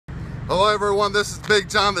Hello everyone, this is Big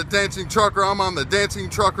John the Dancing Trucker. I'm on the Dancing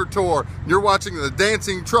Trucker Tour. You're watching the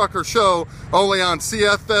Dancing Trucker Show only on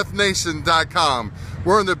CFFNation.com.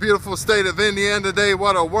 We're in the beautiful state of Indiana today.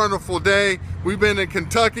 What a wonderful day. We've been in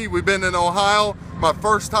Kentucky, we've been in Ohio. My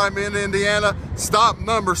first time in Indiana. Stop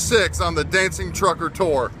number 6 on the Dancing Trucker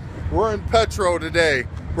Tour. We're in Petro today.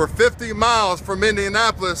 We're 50 miles from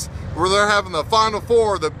Indianapolis, where they're having the Final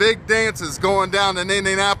Four. The big dance is going down in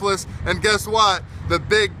Indianapolis. And guess what? The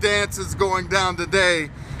big dance is going down today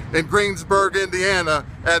in Greensburg, Indiana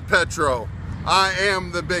at Petro. I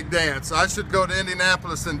am the big dance. I should go to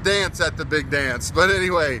Indianapolis and dance at the big dance. But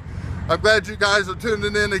anyway, I'm glad you guys are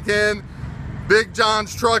tuning in again. Big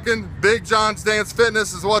John's Trucking, Big John's Dance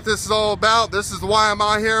Fitness is what this is all about. This is why I'm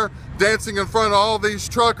out here dancing in front of all these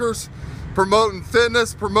truckers, promoting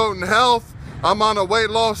fitness, promoting health. I'm on a weight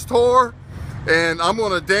loss tour, and I'm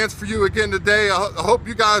going to dance for you again today. I hope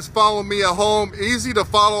you guys follow me at home. Easy to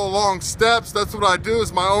follow along steps. That's what I do,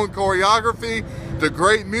 is my own choreography, the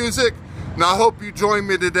great music, and I hope you join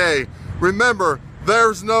me today. Remember,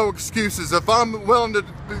 there's no excuses. If I'm willing to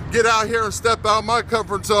get out here and step out my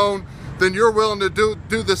comfort zone, then you're willing to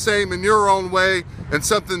do the same in your own way, and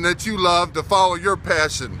something that you love, to follow your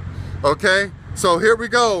passion. Okay? So here we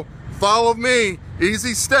go. Follow me.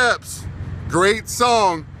 Easy steps. Great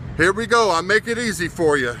song. Here we go. I make it easy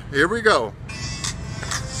for you. Here we go.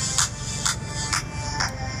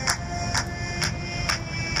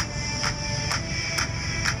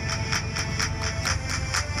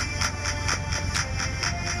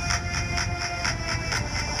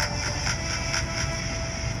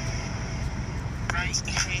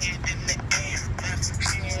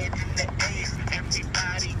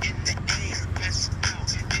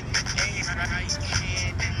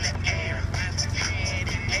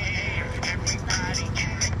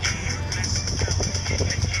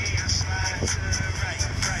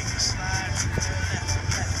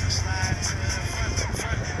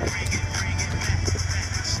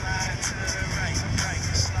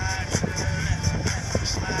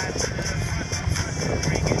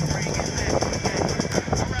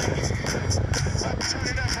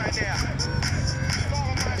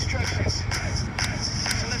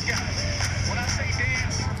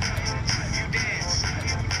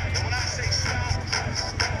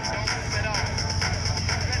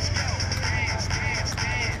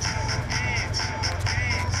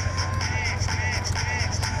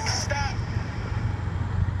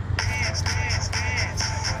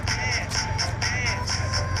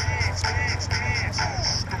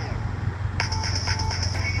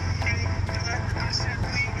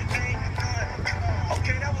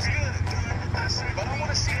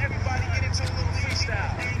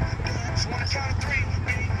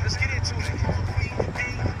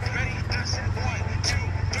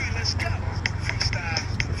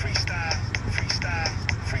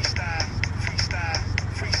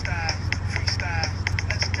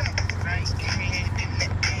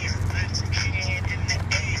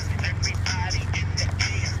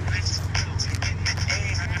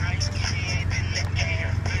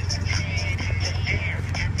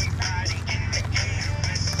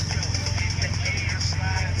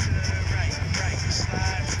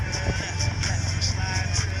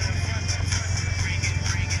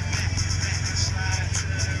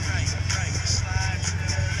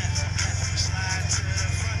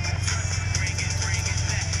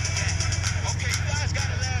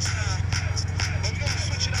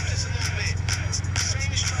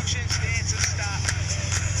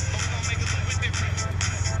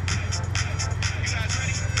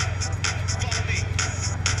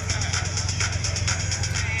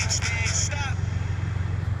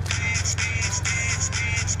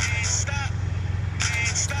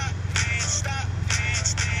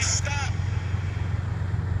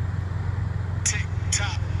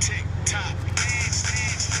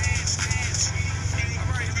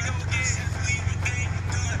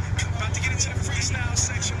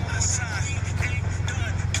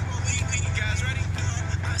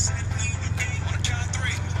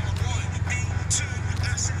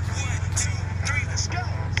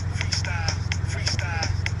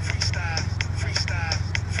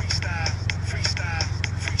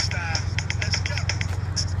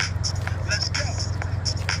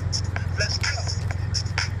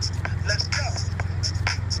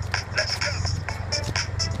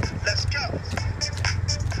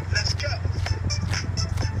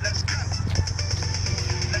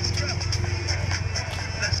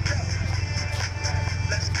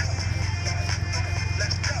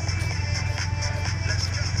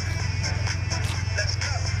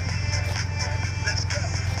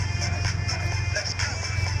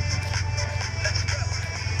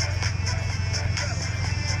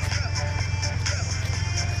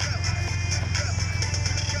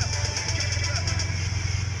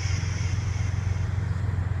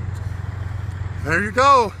 there you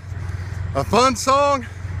go. A fun song,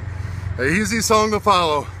 an easy song to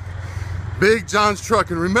follow. Big John's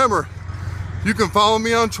Trucking. Remember, you can follow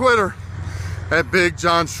me on Twitter at Big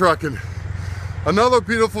John's Trucking. Another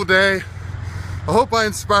beautiful day. I hope I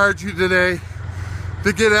inspired you today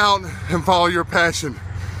to get out and follow your passion.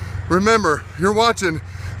 Remember, you're watching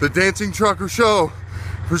the Dancing Trucker Show,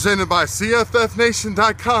 presented by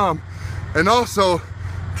CFFNation.com and also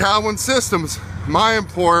Cowan Systems, my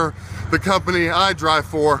employer, the company I drive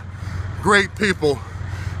for. Great people.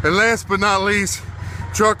 And last but not least,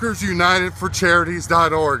 Truckers United for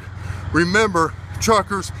Charities.org. Remember,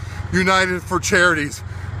 Truckers United for Charities,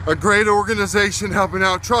 a great organization helping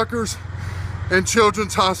out truckers and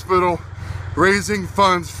Children's Hospital, raising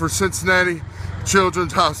funds for Cincinnati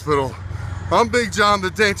Children's Hospital. I'm Big John,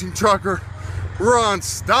 the Dancing Trucker. We're on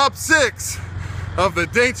stop 6 of the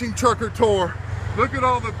Dancing Trucker Tour. Look at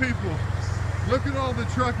all the people. Look at all the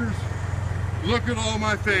truckers. Look at all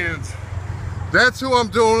my fans. That's who I'm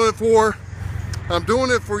doing it for. I'm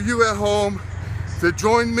doing it for you at home to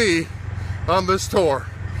join me on this tour.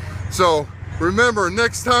 So remember,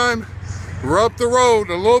 next time we're up the road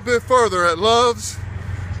a little bit further at Love's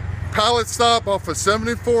Pallet Stop off of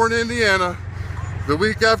 74 in Indiana. The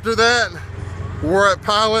week after that, we're at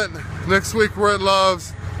Pilot. Next week, we're at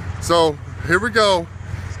Love's. So here we go.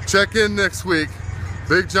 Check in next week.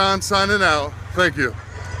 Big John signing out. Thank you.